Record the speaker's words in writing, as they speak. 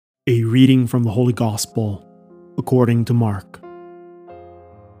A reading from the Holy Gospel according to Mark.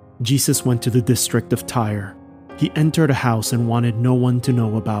 Jesus went to the district of Tyre. He entered a house and wanted no one to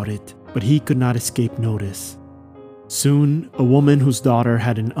know about it, but he could not escape notice. Soon, a woman whose daughter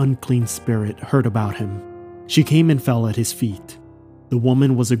had an unclean spirit heard about him. She came and fell at his feet. The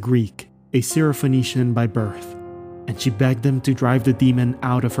woman was a Greek, a Syrophoenician by birth, and she begged him to drive the demon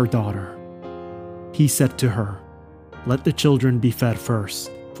out of her daughter. He said to her, "Let the children be fed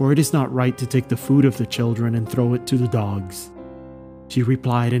first, for it is not right to take the food of the children and throw it to the dogs." She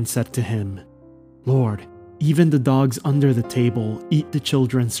replied and said to him, "Lord, even the dogs under the table eat the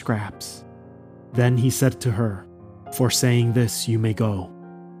children's scraps." Then he said to her, "For saying this you may go.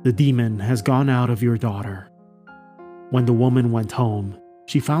 The demon has gone out of your daughter." When the woman went home,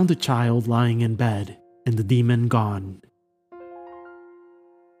 she found the child lying in bed and the demon gone.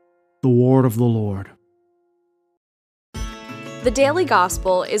 The word of the Lord. The Daily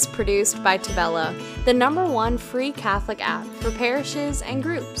Gospel is produced by Tyre, the #1 free Catholic app for parishes and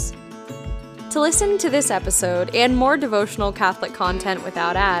groups. To listen to this episode and more devotional Catholic content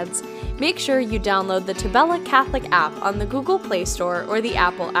without ads, make sure you download the Tyre Catholic app on the Google Play Store or the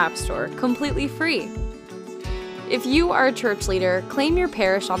Apple App Store completely free. If you are a church leader, claim your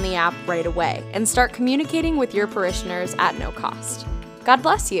parish on the app right away and start communicating with your parishioners at no cost. God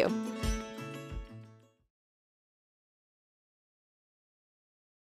bless you.